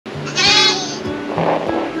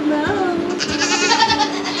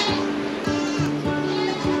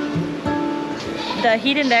The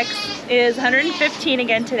heat index is 115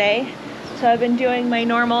 again today. So I've been doing my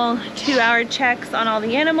normal 2-hour checks on all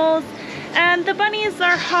the animals. And the bunnies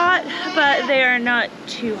are hot, but they are not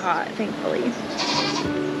too hot, thankfully.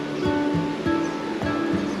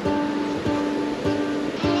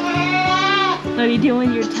 What are you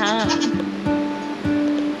doing with your tongue?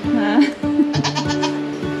 Huh?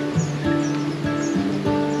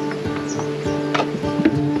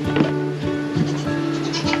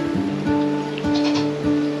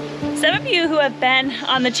 Some of you who have been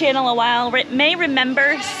on the channel a while may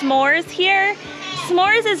remember S'mores here.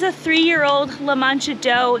 S'mores is a 3-year-old lamancha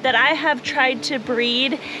doe that I have tried to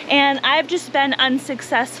breed, and I've just been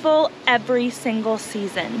unsuccessful every single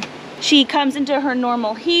season. She comes into her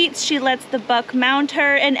normal heats, she lets the buck mount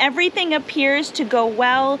her, and everything appears to go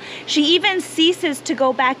well. She even ceases to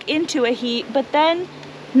go back into a heat, but then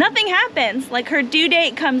nothing happens. Like, her due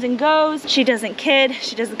date comes and goes, she doesn't kid,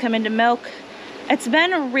 she doesn't come into milk. It's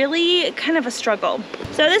been really kind of a struggle.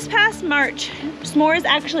 So this past March, S'mores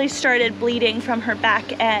actually started bleeding from her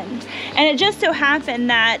back end. And it just so happened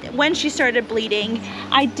that when she started bleeding,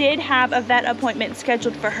 I did have a vet appointment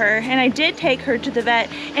scheduled for her, and I did take her to the vet,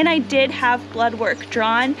 and I did have blood work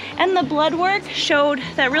drawn, and the blood work showed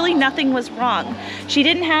that really nothing was wrong. She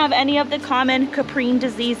didn't have any of the common Caprine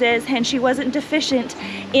diseases, and she wasn't deficient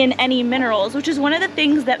in any minerals, which is one of the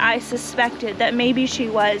things that I suspected, that maybe she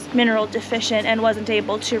was mineral deficient and wasn't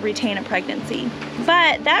able to retain a pregnancy.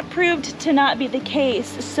 But that proved to not be the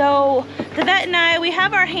case. So the vet and I, we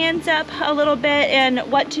have our hands up a little bit in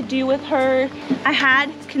what to do with her. I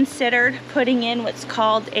had considered putting in what's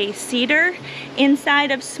called a cedar inside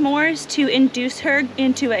of S'mores to induce her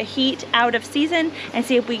into a heat out of season and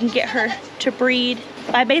see if we can get her to breed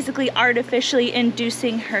by basically artificially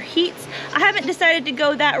inducing her heats. I haven't decided to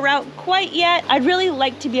go that route quite yet. I'd really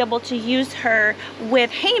like to be able to use her with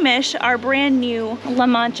Hamish, our brand new La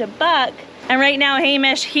Mancha buck. And right now,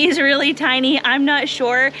 Hamish, he's really tiny. I'm not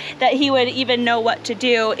sure that he would even know what to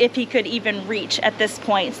do if he could even reach at this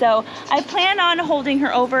point. So I plan on holding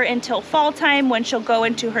her over until fall time when she'll go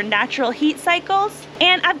into her natural heat cycles.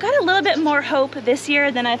 And I've got a little bit more hope this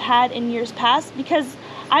year than I've had in years past, because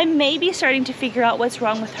I may be starting to figure out what's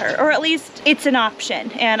wrong with her, or at least it's an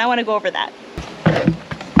option, and I want to go over that.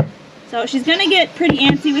 So she's gonna get pretty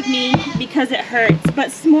antsy with me because it hurts, but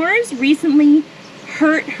S'mores recently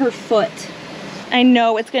hurt her foot. I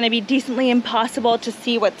know it's gonna be decently impossible to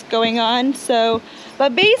see what's going on, so,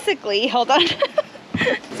 but basically, hold on.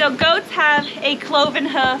 So goats have a cloven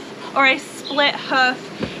hoof or a split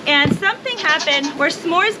hoof, and something happened where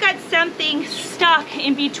S'mores got something stuck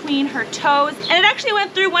in between her toes, and it actually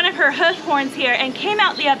went through one of her hoof horns here and came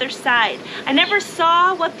out the other side. I never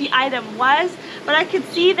saw what the item was, but I could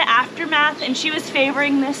see the aftermath, and she was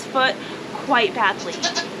favoring this foot quite badly.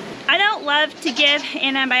 I don't love to give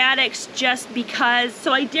antibiotics just because,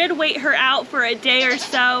 so I did wait her out for a day or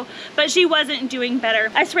so, but she wasn't doing better.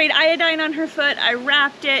 I sprayed iodine on her foot, I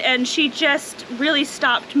wrapped it, and she just really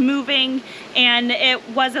stopped moving, and it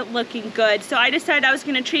wasn't looking good. So I decided I was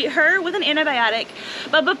gonna treat her with an antibiotic.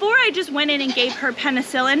 But before I just went in and gave her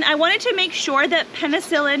penicillin, I wanted to make sure that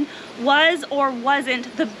penicillin was or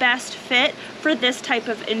wasn't the best fit for this type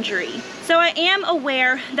of injury. So I am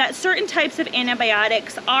aware that certain types of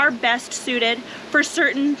antibiotics are best suited for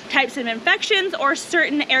certain types of infections or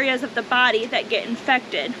certain areas of the body that get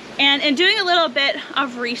infected. And in doing a little bit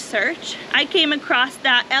of research, I came across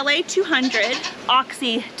that LA200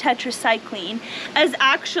 oxytetracycline is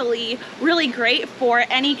actually really great for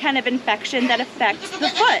any kind of infection that affects the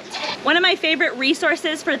foot. One of my favorite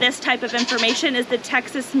resources for this type of information is the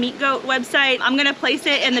Texas Meat Goat website. I'm gonna place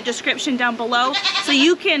it in the description down below so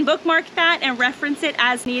you can bookmark that and reference it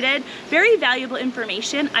as needed. Very valuable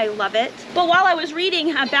information, I love it. But while I was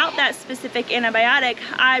reading about that specific antibiotic,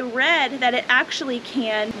 I read that it actually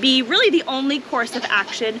can be really the only course of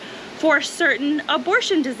action for certain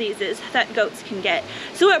abortion diseases that goats can get.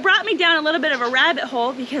 So it brought me down a little bit of a rabbit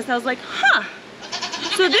hole because I was like, huh.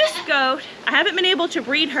 So this goat, I haven't been able to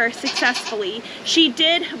breed her successfully. She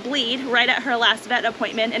did bleed right at her last vet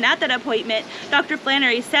appointment, and at that appointment, Dr.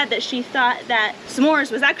 Flannery said that she thought that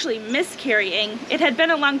S'mores was actually miscarrying. It had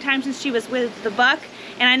been a long time since she was with the buck,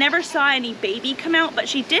 and I never saw any baby come out, but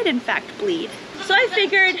she did in fact bleed. So I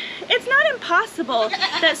figured it's not impossible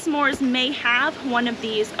that S'mores may have one of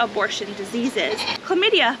these abortion diseases,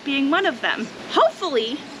 chlamydia being one of them.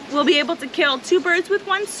 Hopefully, we'll be able to kill 2 birds with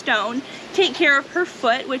 1 stone, take care of her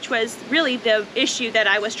foot, which was really the issue that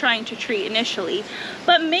I was trying to treat initially.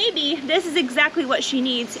 But maybe this is exactly what she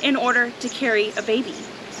needs in order to carry a baby.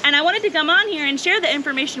 And I wanted to come on here and share the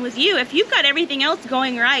information with you. If you've got everything else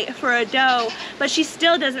going right for a doe, but she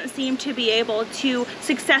still doesn't seem to be able to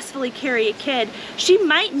successfully carry a kid, she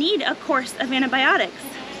might need a course of antibiotics.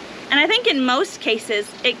 And I think in most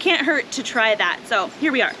cases, it can't hurt to try that. So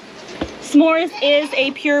here we are. S'mores is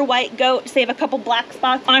a pure white goat, so they have a couple black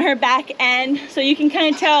spots on her back end, so you can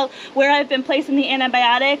kind of tell where I've been placing the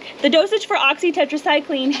antibiotic. The dosage for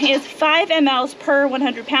oxytetracycline is 5 mLs per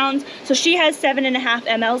 100 pounds, so she has 7.5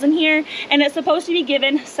 mLs in here, and it's supposed to be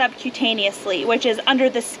given subcutaneously, which is under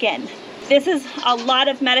the skin. This is a lot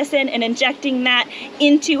of medicine, and injecting that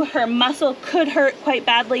into her muscle could hurt quite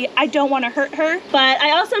badly. I don't want to hurt her, but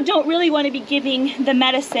I also don't really want to be giving the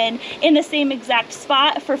medicine in the same exact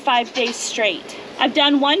spot for 5 days straight. I've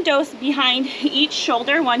done 1 dose behind each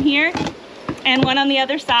shoulder, 1 here and 1 on the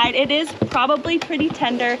other side. It is probably pretty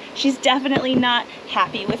tender. She's definitely not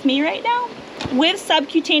happy with me right now. With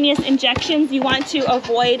subcutaneous injections, you want to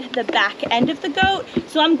avoid the back end of the goat.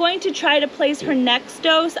 So I'm going to try to place her next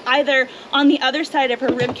dose either on the other side of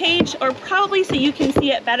her rib cage, or probably, so you can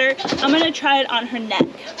see it better, I'm going to try it on her neck.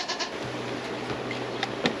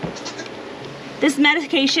 This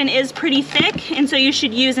medication is pretty thick, and so you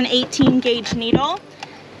should use an 18 gauge needle.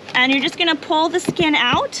 And you're just going to pull the skin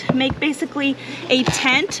out, make basically a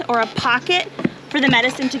tent or a pocket for the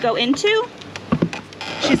medicine to go into.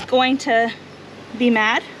 She's going to be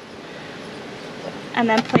mad, and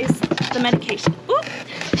then place the medication. Oop.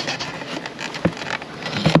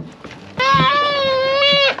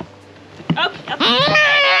 Okay.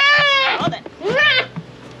 Hold on.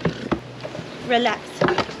 Relax.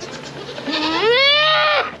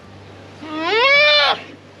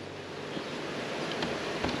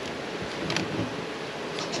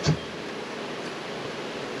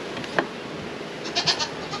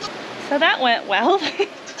 So that went well.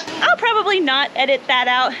 I'll probably not edit that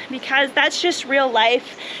out because that's just real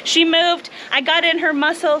life. She moved, I got in her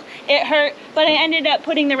muscle, it hurt, but I ended up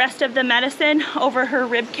putting the rest of the medicine over her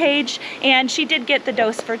rib cage, and she did get the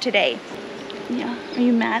dose for today. Yeah, are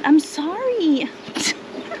you mad? I'm sorry.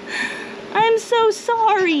 I'm so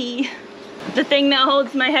sorry. The thing that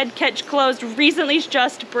holds my head catch closed recently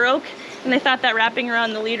just broke, and I thought that wrapping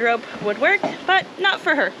around the lead rope would work, but not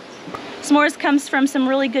for her. S'mores comes from some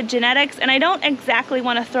really good genetics, and I don't exactly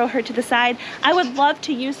want to throw her to the side. I would love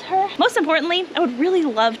to use her. Most importantly, I would really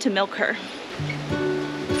love to milk her.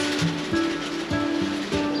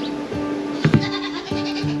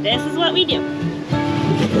 This is what we do.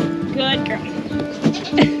 Good girl.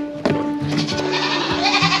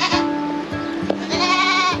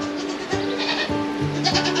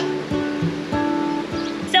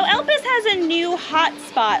 So Elpis has a new hot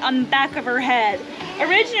spot on the back of her head.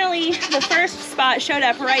 Originally, the first spot showed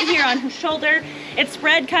up right here on her shoulder. It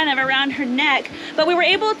spread kind of around her neck, but we were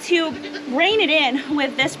able to rein it in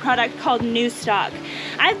with this product called New Stock.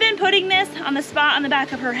 I've been putting this on the spot on the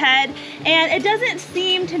back of her head, and it doesn't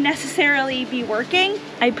seem to necessarily be working.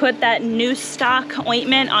 I put that New Stock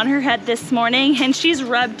ointment on her head this morning, and she's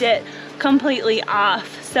rubbed it completely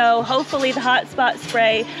off. So hopefully the hot spot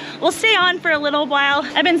spray will stay on for a little while.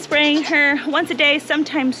 I've been spraying her once a day,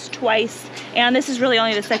 sometimes twice, and this is really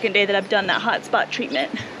only the 2nd day that I've done that hot spot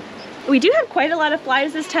treatment. We do have quite a lot of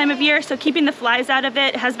flies this time of year, so keeping the flies out of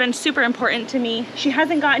it has been super important to me. She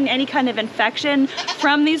hasn't gotten any kind of infection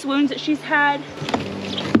from these wounds that she's had.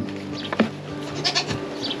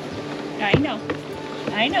 I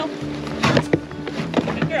know.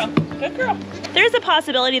 Good girl, good girl. There's a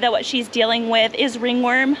possibility that what she's dealing with is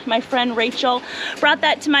ringworm. My friend Rachel brought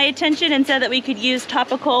that to my attention and said that we could use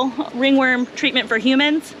topical ringworm treatment for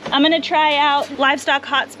humans. I'm gonna try out livestock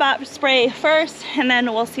hotspot spray first, and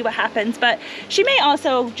then we'll see what happens. But she may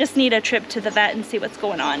also just need a trip to the vet and see what's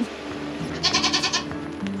going on.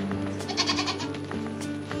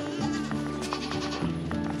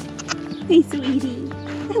 Hey, sweetie.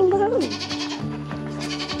 Hello.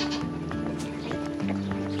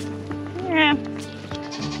 Yeah.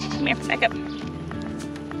 Come here, back up.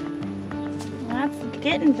 That's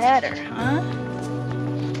getting better, huh?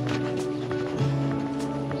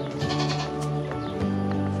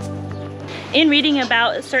 In reading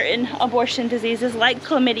about certain abortion diseases like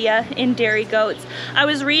chlamydia in dairy goats, I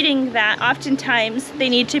was reading that oftentimes they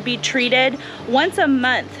need to be treated once a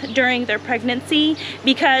month during their pregnancy,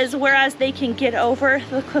 because whereas they can get over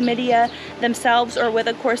the chlamydia themselves or with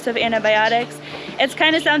a course of antibiotics, it's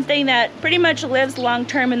kind of something that pretty much lives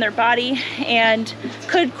long-term in their body and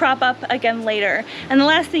could crop up again later. And the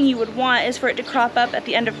last thing you would want is for it to crop up at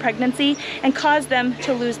the end of pregnancy and cause them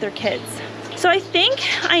to lose their kids. So I think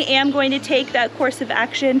I am going to take that course of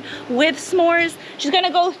action with S'mores. She's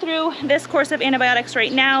gonna go through this course of antibiotics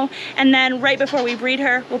right now, and then right before we breed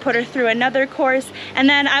her, we'll put her through another course, and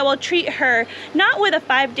then I will treat her not with a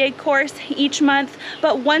 5-day course each month,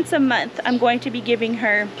 but once a month I'm going to be giving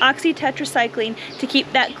her oxytetracycline to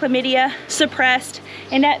keep that chlamydia suppressed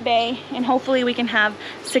and at bay, and hopefully we can have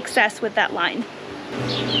success with that line.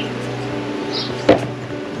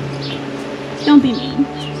 Don't be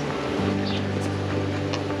mean.